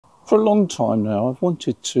For a long time now, I've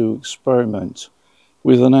wanted to experiment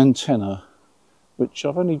with an antenna which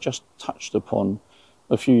I've only just touched upon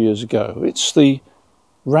a few years ago. It's the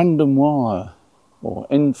random wire, or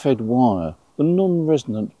end-fed wire, the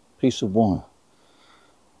non-resonant piece of wire.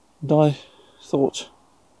 And I thought,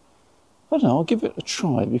 I don't know, I'll give it a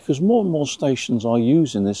try, because more and more stations are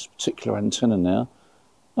using this particular antenna now.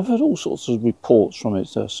 I've heard all sorts of reports from it.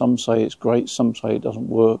 Some say it's great, some say it doesn't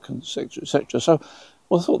work, and etc., etc. So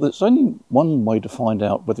I thought there's only one way to find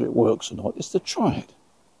out whether it works or not, is to try it.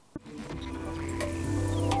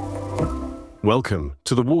 Welcome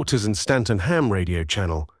to the Waters and Stanton Ham radio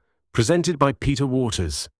channel, presented by Peter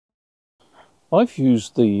Waters. I've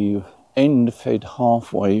used the end-fed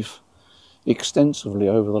half-wave extensively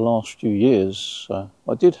over the last few years.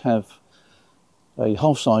 I did have a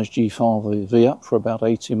half-size G5V up for about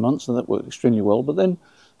 18 months, and that worked extremely well, but then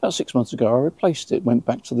about 6 months ago I replaced it, went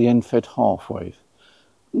back to the end-fed half-wave.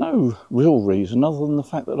 No real reason other than the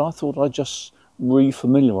fact that I thought I'd just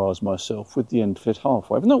re-familiarise myself with the end-fed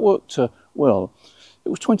half-wave, and that worked well. It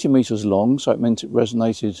was 20 metres long, so it meant it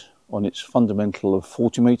resonated on its fundamental of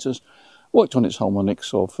 40 metres, worked on its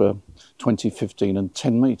harmonics of 20, 15 and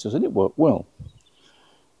 10 metres, and it worked well.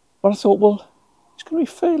 But I thought, well, it's going to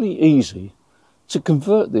be fairly easy to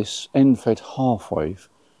convert this end-fed half-wave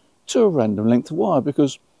to a random length of wire,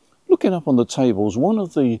 because looking up on the tables, one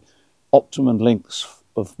of the optimum lengths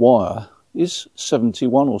of wire is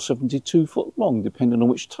 71 or 72 foot long, depending on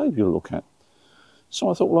which table you look at. So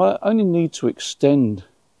I thought, well, I only need to extend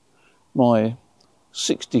my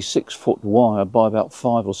 66 foot wire by about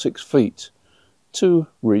 5 or 6 feet to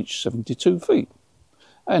reach 72 feet.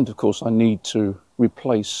 And of course I need to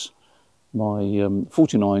replace my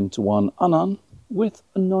 49:1 UnUn with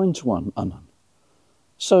a 9:1 UnUn.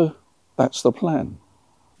 So that's the plan.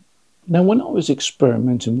 Now, when I was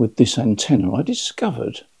experimenting with this antenna, I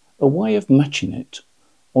discovered a way of matching it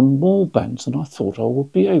on more bands than I thought I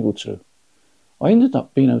would be able to. I ended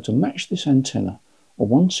up being able to match this antenna on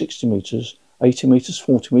 160 metres, 80 metres,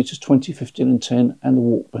 40 metres, 20, 15 and 10, and the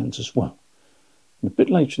WARC bands as well. And a bit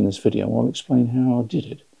later in this video I'll explain how I did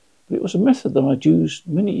it. But it was a method that I'd used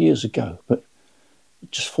many years ago, but it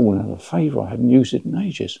just fallen out of favour. I hadn't used it in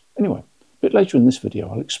ages. Anyway, a bit later in this video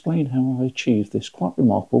I'll explain how I achieved this quite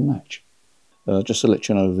remarkable match. Just to let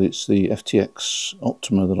you know, it's the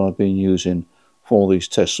FTX-Optima that I've been using for these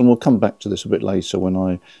tests, and we'll come back to this a bit later when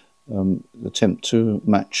I attempt to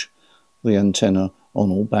match the antenna on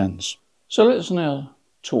all bands. So let's now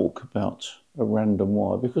talk about a random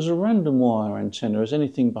wire, because a random wire antenna is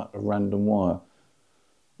anything but a random wire.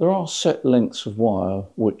 There are set lengths of wire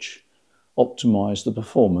which optimise the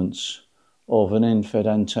performance of an end-fed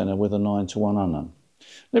antenna with a 9:1 UnUn.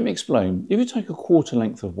 Let me explain. If you take a quarter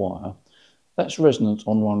length of wire, that's resonant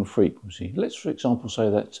on one frequency. Let's, for example, say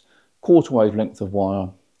that quarter wave length of wire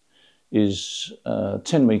is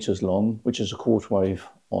 10 metres long, which is a quarter wave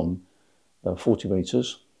on 40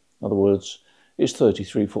 metres. In other words, it's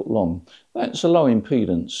 33 foot long. That's a low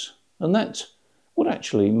impedance, and that would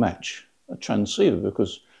actually match a transceiver,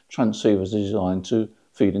 because transceivers are designed to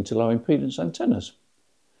feed into low impedance antennas.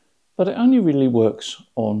 But it only really works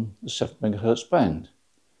on the 7 megahertz band.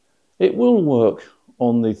 It will work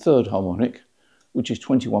on the third harmonic, which is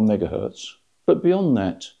 21 megahertz, but beyond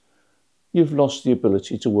that you've lost the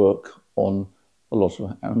ability to work on a lot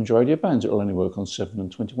of amateur radio bands. It will only work on 7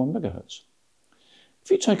 and 21 megahertz. If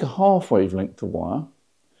you take a half wave length of wire,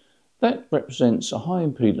 that represents a high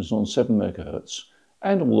impedance on 7 megahertz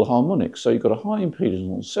and all the harmonics. So you've got a high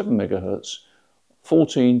impedance on 7 megahertz,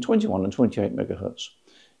 14, 21 and 28 megahertz.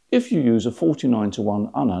 If you use a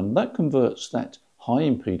 49:1 UnUn, that converts that high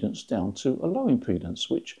impedance down to a low impedance,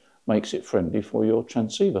 which makes it friendly for your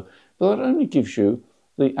transceiver. But that only gives you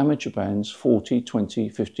the amateur bands 40, 20,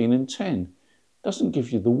 15 and 10. It doesn't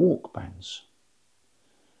give you the WARC bands.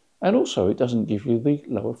 And also it doesn't give you the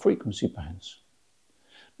lower frequency bands.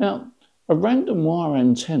 Now, a random wire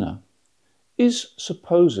antenna is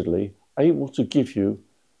supposedly able to give you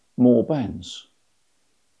more bands.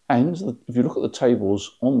 And if you look at the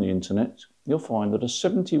tables on the internet, you'll find that a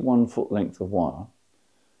 71 foot length of wire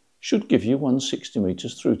should give you 160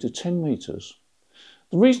 metres through to 10 metres.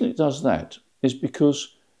 The reason it does that is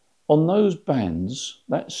because on those bands,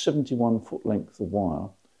 that 71 foot length of wire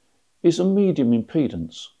is a medium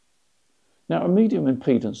impedance. Now, a medium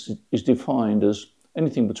impedance is defined as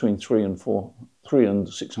anything between 3 and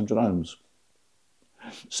 600 ohms.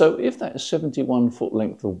 So if that 71 foot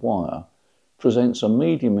length of wire presents a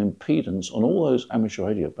medium impedance on all those amateur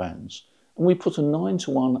radio bands, and we put a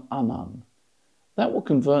 9:1 UnUn, that will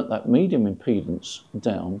convert that medium impedance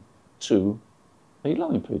down to a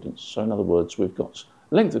low impedance. So in other words, we've got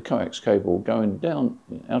length of coax cable going down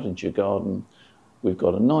out into your garden. We've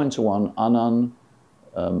got a 9-to-1 UnUn,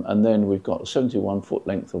 and then we've got a 71-foot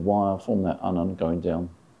length of wire from that UnUn going down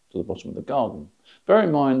to the bottom of the garden. Bear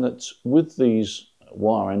in mind that with these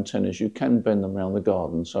wire antennas, you can bend them around the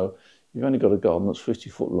garden. So you've only got a garden that's 50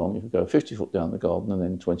 foot long. If you go 50 foot down the garden and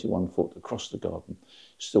then 21 foot across the garden,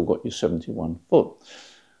 you've still got your 71 foot.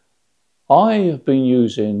 I have been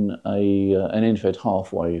using an end-fed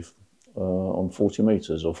half wave on 40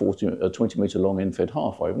 metres, or 20 metre long end-fed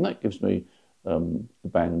half wave, and that gives me the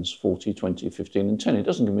bands 40, 20, 15 and 10. It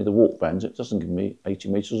doesn't give me the WARC bands, it doesn't give me 80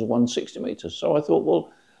 metres or 160 metres. So I thought,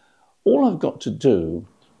 well, all I've got to do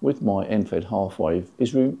with my end-fed half wave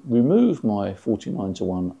is remove my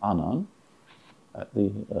 49-to-1 UnUn at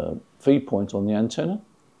the feed point on the antenna,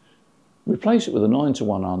 replace it with a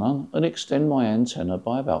 9-to-1 UnUn and extend my antenna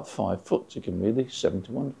by about 5 foot to give me the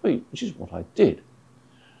 71 feet, which is what I did.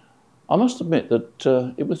 I must admit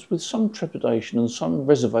that it was with some trepidation and some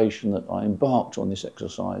reservation that I embarked on this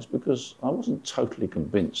exercise, because I wasn't totally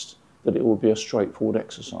convinced that it would be a straightforward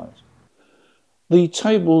exercise. The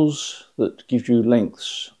tables that give you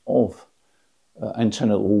lengths of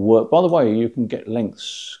antenna will work. By the way, you can get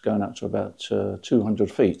lengths going up to about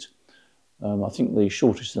 200 feet. I think the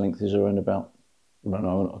shortest length is around about, I don't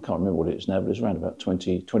know, I can't remember what it is now, but it's around about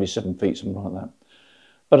 27 feet, something like that.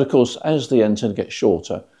 But of course, as the antenna gets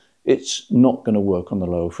shorter, it's not going to work on the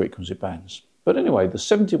lower frequency bands. But anyway, the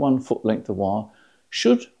 71-foot length of wire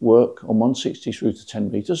should work on 160 through to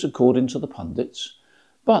 10 metres, according to the pundits.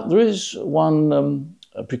 But there is one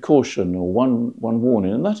precaution, or one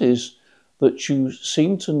warning, and that is that you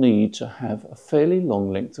seem to need to have a fairly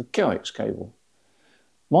long length of coax cable.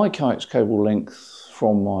 My coax cable length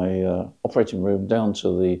from my operating room down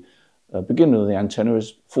to the beginning of the antenna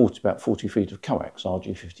is about 40 feet of coax,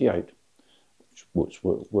 RG58. Which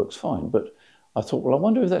works fine, but I thought, well, I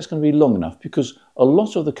wonder if that's going to be long enough, because a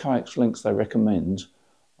lot of the coax lengths they recommend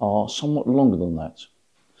are somewhat longer than that.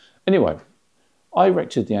 Anyway, I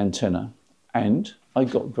erected the antenna and I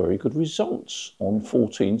got very good results on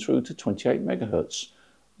 14 through to 28 megahertz.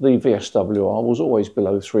 The VSWR was always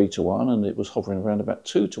below 3-to-1, and it was hovering around about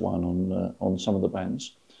 2-to-1 on some of the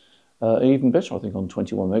bands. Even better, I think, on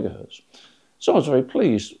 21 megahertz. So I was very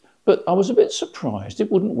pleased. But I was a bit surprised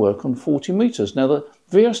it wouldn't work on 40 metres. Now, the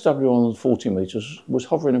VSWR on 40 metres was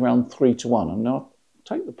hovering around 3-to-1. And now I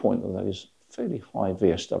take the point that that is fairly high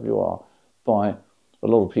VSWR by a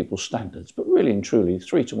lot of people's standards. But really and truly,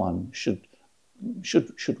 3-to-1 should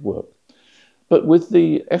work. But with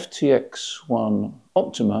the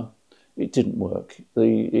FTX-Optima, it didn't work.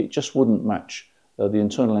 It just wouldn't match the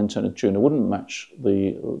internal antenna tuner, wouldn't match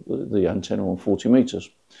the antenna on 40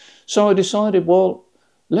 metres. So I decided, well,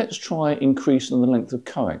 let's try increasing the length of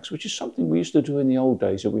coax, which is something we used to do in the old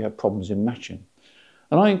days if we had problems in matching.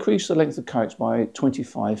 And I increased the length of coax by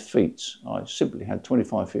 25 feet. I simply had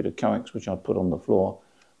 25 feet of coax, which I put on the floor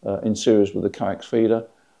in series with the coax feeder.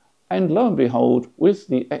 And lo and behold, with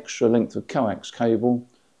the extra length of coax cable,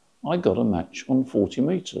 I got a match on 40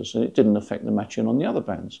 metres, and it didn't affect the matching on the other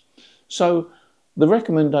bands. So the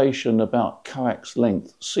recommendation about coax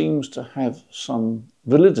length seems to have some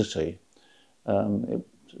validity.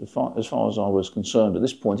 As far as I was concerned at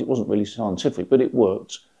this point, it wasn't really scientific, but it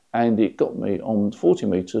worked, and it got me on 40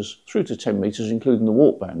 metres through to 10 metres, including the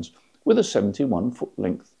WARC bands, with a 71-foot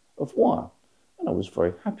length of wire, and I was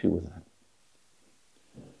very happy with that.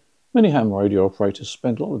 Many ham radio operators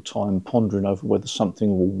spend a lot of time pondering over whether something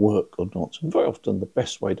will work or not, and very often the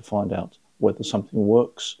best way to find out whether something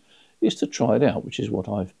works is to try it out, which is what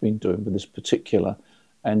I've been doing with this particular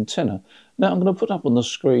antenna. Now I'm going to put up on the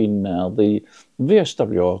screen now the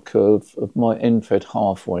VSWR curve of my end-fed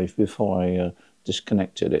half wave before I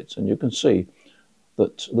disconnected it, and you can see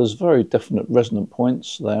that there's very definite resonant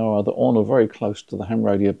points. They are either on or very close to the ham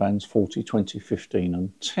radio bands 40, 20, 15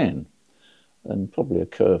 and 10, and probably a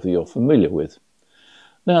curve that you're familiar with.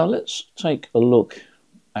 Now let's take a look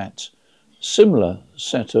at similar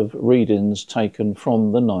set of readings taken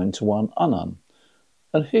from the 9-to-1 UnUn,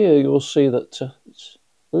 and here you'll see that it's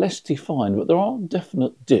less defined, but there are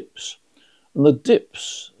definite dips, and the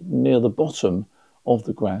dips near the bottom of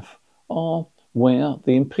the graph are where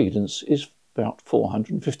the impedance is about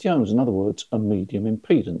 450 ohms, in other words a medium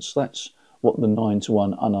impedance. That's what the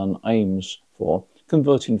 9-to-1 UnUn aims for,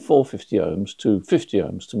 converting 450 ohms to 50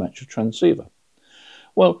 ohms to match a transceiver.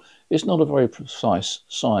 Well, it's not a very precise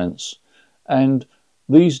science, and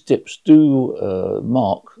these dips do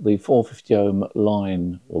mark the 450 ohm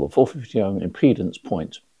line, or the 450 ohm impedance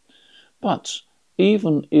point. But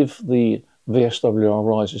even if the VSWR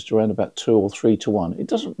rises to around about 2 or 3-to-1, it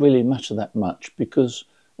doesn't really matter that much, because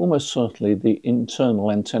almost certainly the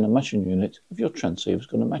internal antenna matching unit of your transceiver is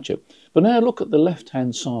going to match it. But now look at the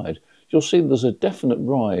left-hand side. You'll see there's a definite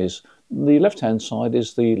rise. The left-hand side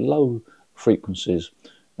is the low frequencies,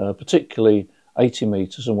 particularly 80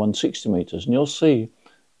 meters and 160 meters. And you'll see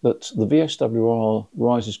that the VSWR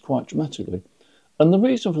rises quite dramatically. And the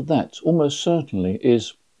reason for that, almost certainly,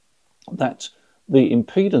 is that the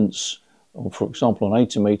impedance, for example, on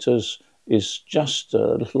 80 meters, is just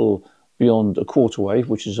a little beyond a quarter wave,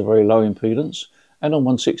 which is a very low impedance. And on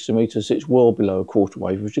 160 meters, it's well below a quarter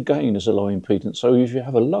wave, which again is a low impedance. So if you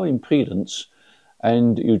have a low impedance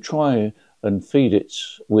and you try and feed it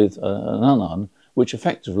with an UnUn, which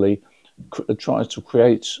effectively tries to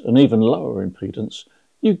create an even lower impedance,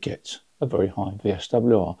 you get a very high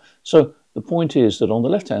VSWR. So the point is that on the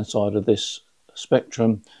left-hand side of this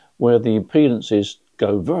spectrum, where the impedances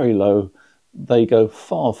go very low, they go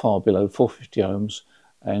far, far below 450 ohms,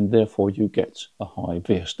 and therefore you get a high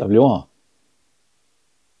VSWR.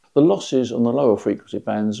 The losses on the lower frequency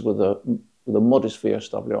bands with a modest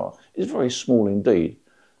VSWR is very small indeed.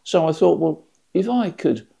 So I thought, well, if I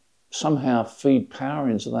could somehow feed power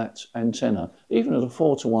into that antenna, even at a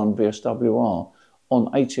 4:1 VSWR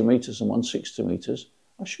on 80 meters and 160 meters,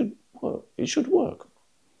 it should work.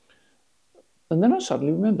 And then I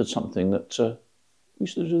suddenly remembered something that we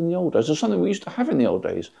used to do in the old days, or something we used to have in the old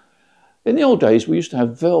days. In the old days, we used to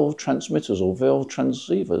have valve transmitters or valve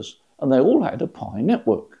transceivers, and they all had a pi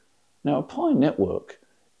network. Now, a pi network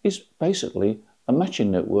is basically a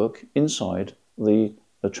matching network inside the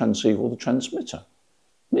transceiver or the transmitter.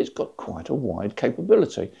 And it's got quite a wide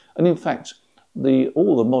capability. And in fact,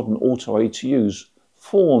 all the modern auto ATUs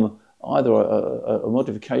form either a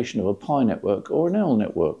modification of a pi network or an L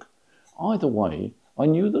network. Either way, I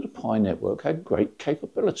knew that a pi network had great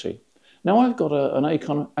capability. Now I've got an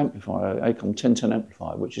Acon amplifier, Acon 1010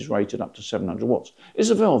 amplifier, which is rated up to 700 watts.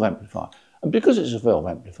 It's a valve amplifier. And because it's a valve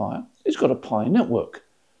amplifier, it's got a pi network.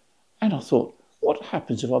 And I thought, what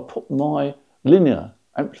happens if I put my linear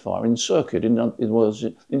amplifier in circuit,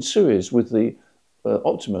 in series with the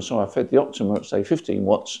Optima? So I fed the Optima at, say, 15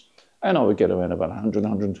 watts, and I would get around about 100,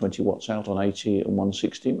 120 watts out on 80 and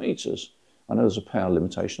 160 meters. I know there's a power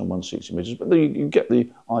limitation on 160 meters, but you get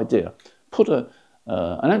the idea. Put an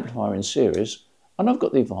amplifier in series, and I've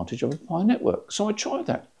got the advantage of a pi network. So I tried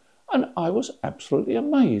that, and I was absolutely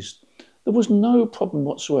amazed. There was no problem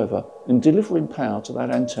whatsoever in delivering power to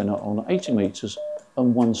that antenna on 80 meters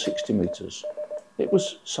and 160 meters. It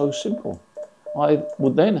was so simple. I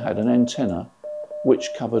would then had an antenna which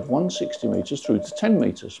covered 160 meters through to 10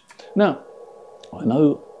 meters. Now, I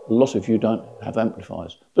know a lot of you don't have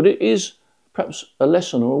amplifiers, but it is perhaps a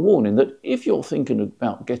lesson or a warning that if you're thinking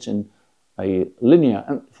about getting a linear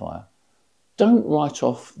amplifier, don't write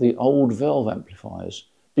off the old valve amplifiers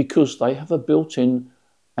because they have a built-in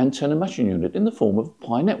antenna matching unit in the form of a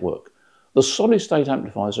pi network. The solid-state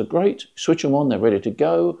amplifiers are great. Switch them on, they're ready to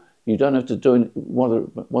go. You don't have to don't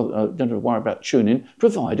have to worry about tuning,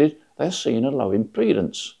 provided they're seeing a low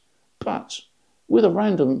impedance. But with a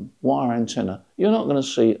random wire antenna, you're not going to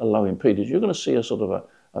see a low impedance. You're going to see a sort of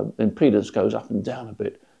an impedance goes up and down a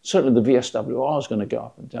bit. Certainly the VSWR is going to go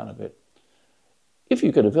up and down a bit. If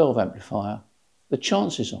you get a valve amplifier, the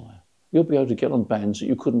chances are you'll be able to get on bands that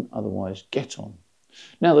you couldn't otherwise get on.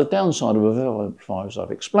 Now, the downside of a valve amplifier, as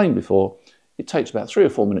I've explained before, it takes about 3 or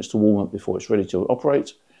 4 minutes to warm up before it's ready to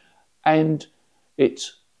operate, and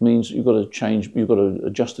it means you've got to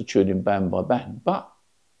adjust the tuning band by band. But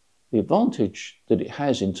the advantage that it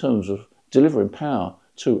has in terms of delivering power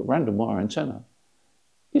to a random wire antenna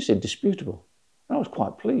is indisputable. I was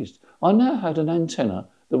quite pleased. I now had an antenna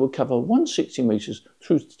that would cover 160 meters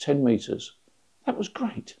through to 10 meters. That was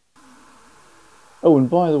great. Oh, and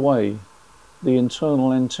by the way, the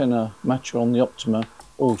internal antenna matcher on the Optima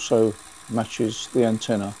also matches the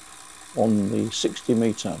antenna on the 60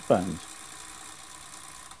 meter band.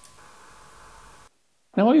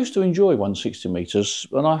 Now, I used to enjoy 160 meters,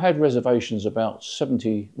 and I had reservations about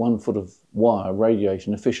 71 foot of wire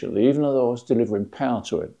radiating efficiently, even though I was delivering power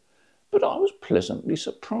to it. But I was pleasantly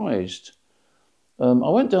surprised. I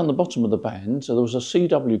went down the bottom of the band, so there was a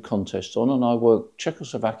CW contest on, and I worked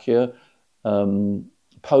Czechoslovakia,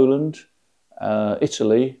 Poland,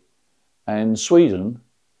 Italy and Sweden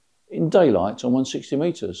in daylight on 160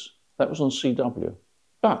 meters. That was on CW,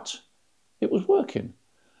 but it was working.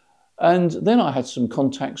 And then I had some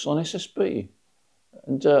contacts on SSB,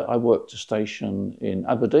 and I worked a station in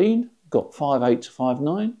Aberdeen, got 5.8 to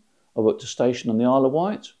 5.9. I worked a station on the Isle of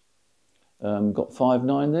Wight, got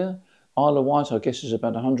 5.9 there. Isle of Wight, I guess, is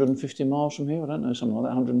about 150 miles from here. I don't know, something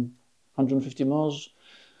like that, 150 miles.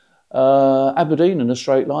 Aberdeen in a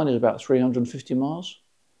straight line is about 350 miles.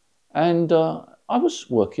 And I was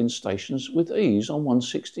working stations with ease on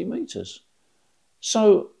 160 metres.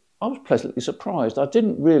 So I was pleasantly surprised. I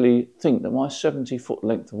didn't really think that my 70-foot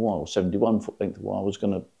length of wire, or 71-foot length of wire, was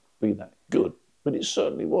going to be that good, but it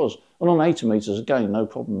certainly was. And on 80 metres, again, no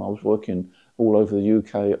problem. I was working all over the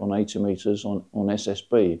UK on 80 metres on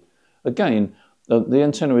SSB. Again, the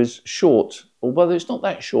antenna is short, although it's not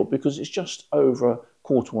that short because it's just over a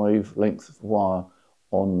quarter wave length of wire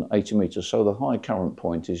on 80 metres, so the high current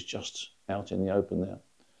point is just out in the open there.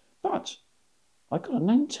 But I got an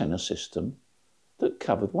antenna system that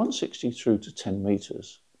covered 160 through to 10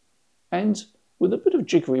 metres, and with a bit of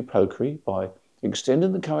jiggery-pokery, by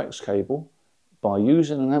extending the coax cable, by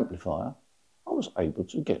using an amplifier, I was able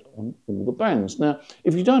to get on all the bands. Now,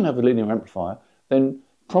 if you don't have a linear amplifier, then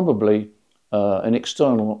probably an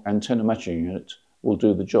external antenna matching unit will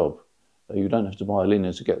do the job. You don't have to buy a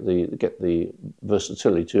linear to get the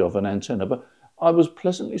versatility of an antenna. But I was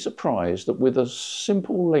pleasantly surprised that with a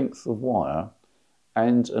simple length of wire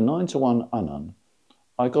and a 9-to-1 UnUn,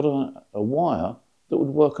 I got a wire that would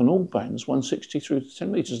work on all bands, 160 through to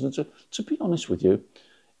 10 metres. And to be honest with you,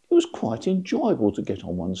 it was quite enjoyable to get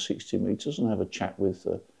on 160 metres and have a chat with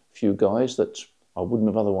a few guys that I wouldn't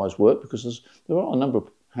have otherwise worked, because there are a number of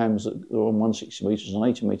hams that are on 160 metres and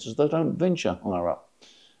 80 metres that don't venture higher up.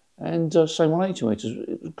 And same on 80 metres,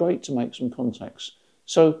 it was great to make some contacts.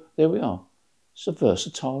 So there we are. It's a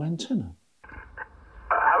versatile antenna.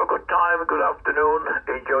 Have a good time, good afternoon.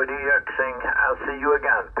 Enjoy the yaxing. I'll see you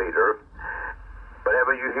again, Peter.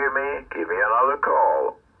 Whenever you hear me, give me another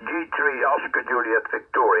call. G3 Oscar Juliet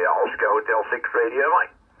Victoria Oscar Hotel 6 Radio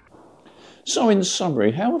Mike. So in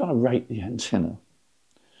summary, how would I rate the antenna?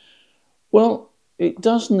 Well, it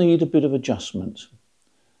does need a bit of adjustment.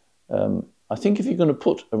 I think if you're going to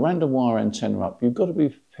put a random wire antenna up, you've got to be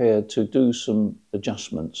prepared to do some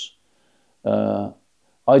adjustments.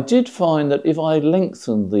 I did find that if I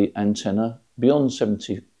lengthened the antenna beyond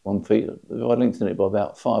 71 feet, if I lengthened it by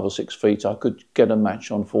about 5 or 6 feet, I could get a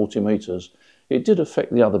match on 40 metres. It did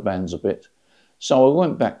affect the other bands a bit. So I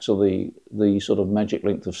went back to the sort of magic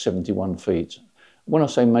length of 71 feet. When I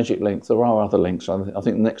say magic length, there are other lengths. I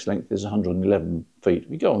think the next length is 111 feet.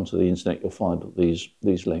 If you go onto the internet, you'll find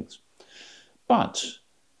these lengths. But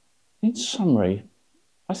in summary,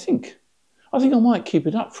 I think I might keep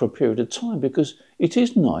it up for a period of time, because it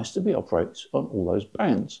is nice to be operated on all those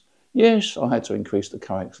bands. Yes, I had to increase the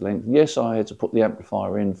coax length. Yes, I had to put the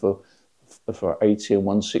amplifier in for 80 and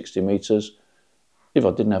 160 metres. If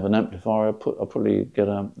I didn't have an amplifier, I'd probably get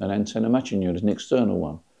an antenna matching unit, an external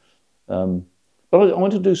one. But I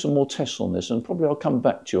want to do some more tests on this, and probably I'll come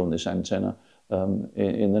back to you on this antenna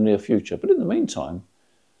in the near future. But in the meantime,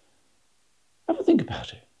 have a think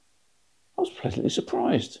about it. I was pleasantly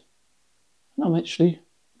surprised, and I'm actually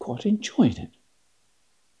quite enjoying it.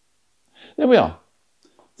 There we are.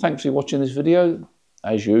 Thanks for watching this video.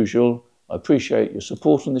 As usual, I appreciate your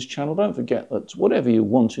support on this channel. Don't forget that whatever you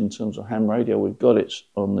want in terms of ham radio, we've got it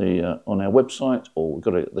on our website, or we've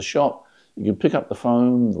got it at the shop. You can pick up the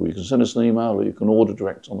phone, or you can send us an email, or you can order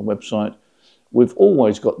direct on the website. We've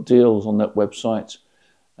always got deals on that website.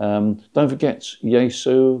 Don't forget,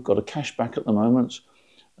 Yaesu got a cashback at the moment.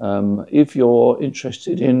 If you're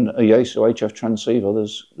interested in a Yaesu HF transceiver,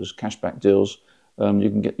 there's cashback deals.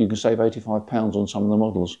 You can save £85 on some of the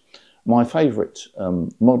models. My favourite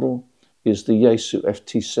model is the Yaesu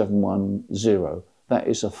FT710. That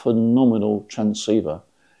is a phenomenal transceiver.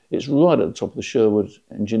 It's right at the top of the Sherwood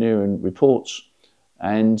engineering reports,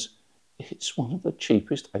 and it's one of the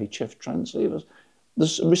cheapest HF transceivers.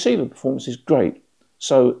 The receiver performance is great.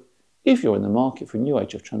 So if you're in the market for a new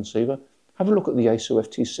HF transceiver, have a look at the Yaesu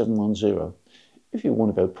FT710. If you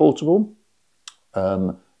want to go portable,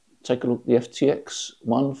 take a look at the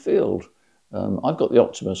FTX-1 field. I've got the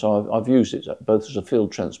Optima, so I've used it both as a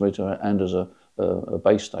field transmitter and as a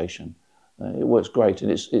base station. It works great,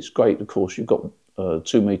 and it's great, of course. You've got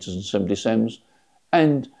 2 meters and 70 sems,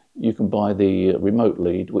 and you can buy the remote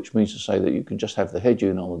lead, which means to say that you can just have the head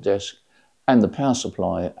unit on the desk and the power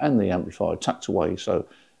supply and the amplifier tucked away. So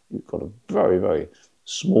you've got a very, very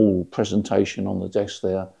small presentation on the desk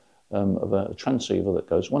there of a transceiver that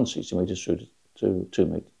goes 160 meters through to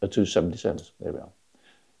 270 sems. There we are.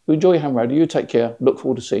 You enjoy your ham radio. You take care. Look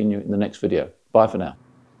forward to seeing you in the next video. Bye for now.